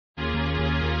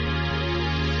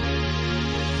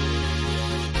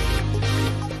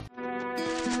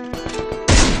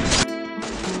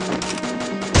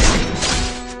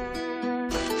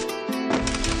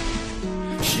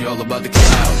all about the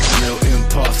cloud. Real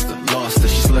imposter, lost her.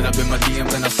 She slid up in my DM,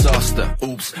 then I sauced her.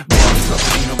 Oops, boss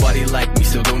up. Ain't nobody like me,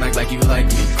 so don't act like you like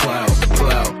me. Cloud,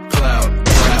 cloud, cloud,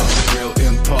 cloud. Real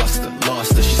imposter,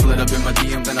 lost her. She slid up in my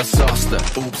DM, then I sauced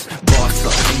her. Oops, boss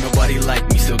up. Ain't nobody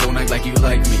like me, so don't act like you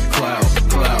like me. Cloud,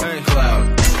 cloud, hey,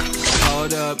 cloud.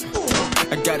 Hold up,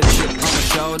 I got a chip on my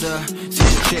shoulder. See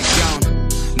the chick gone,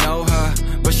 know her,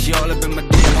 but she all up in my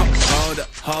DM.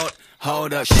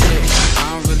 Hold up, shit. I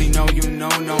don't really know you, no,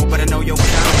 but I know your kind.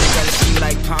 You gotta see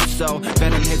like Ponzo.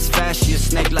 Venom hits fast, she a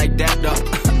snake like that, though.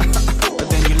 But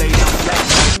then you lay down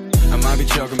flat. I might be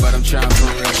joking, but I'm trying for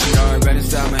real. She already been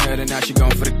inside my head and now she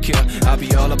going for the kill. I'll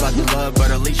be all about the love, but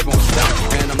her leash won't stop.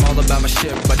 And I'm all about my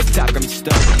shit, but the top got me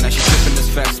stuck. Now she tripping this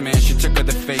facts, man. She took her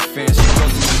the fake fans. She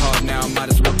closing me hard now, might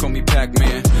as well call me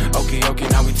Pac-Man. Okay,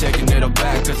 now we taking it all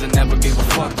back, cause I never gave a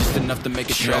fuck, just enough to make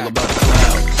it track. All about the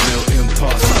cloud, real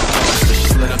imposter. She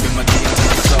slid up in my DMs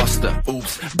and I sauced her.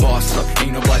 Oops, boss up,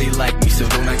 ain't nobody like me, so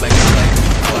don't act like you like me.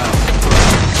 Cloud,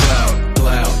 cloud,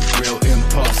 cloud, real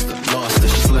imposter. Lost her,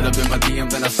 she slid up in my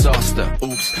DMs and I sauced her.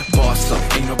 Oops, boss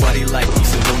up, ain't nobody like me,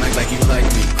 so don't act like you like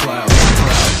me. Cloud,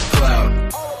 cloud, cloud.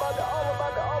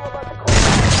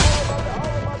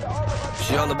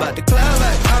 She all about the cloud,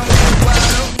 like I'm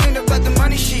wild. Ain't about the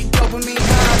money, she dopamine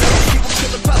high. She will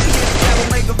kill a puppy, that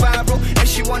will make her viral. And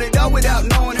she want it all without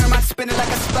knowing her mind spinning like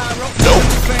a spiral. Nope.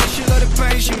 She love the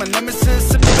pain, she my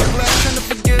nemesis. A big glass, trying to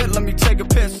forget, let me take a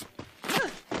piss.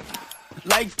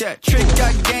 Like that, trick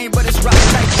got game, but it's rock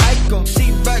like Michael.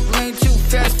 Seat back lane, too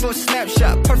fast for a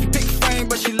snapshot. Perfect pick frame,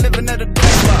 but she living at a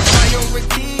death spot.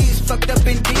 Priorities, fucked up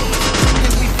indeed.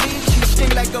 And we feed, she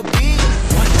sting like a bee.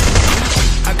 What?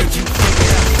 I got you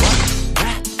figured out.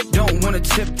 What? Don't wanna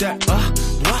tip that, what?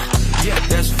 Yeah,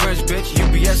 that's French, bitch.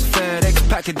 UPS, FedEx,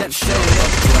 packet that shit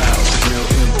up. Cloud, real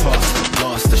imposter.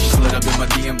 Lost her, she slid up in my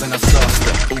DM, then I sauced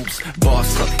her. Oops,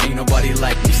 boss up, ain't nobody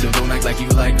like me, so don't act like you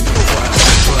like me.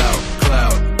 Cloud,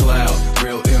 cloud, cloud,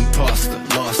 real imposter.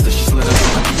 Lost her, she slid up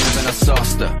in my DM, then I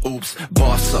sauced her. Oops,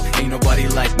 boss up, ain't nobody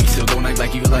like me, so don't act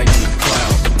like you like me.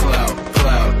 Cloud, cloud,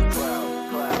 cloud.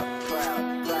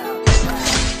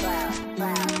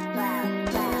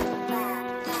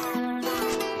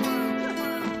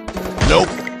 Nope.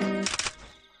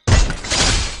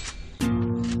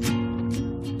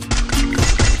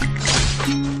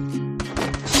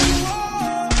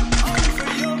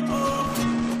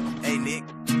 Hey Nick,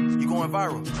 you going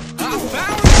viral? I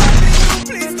found you,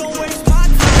 please don't waste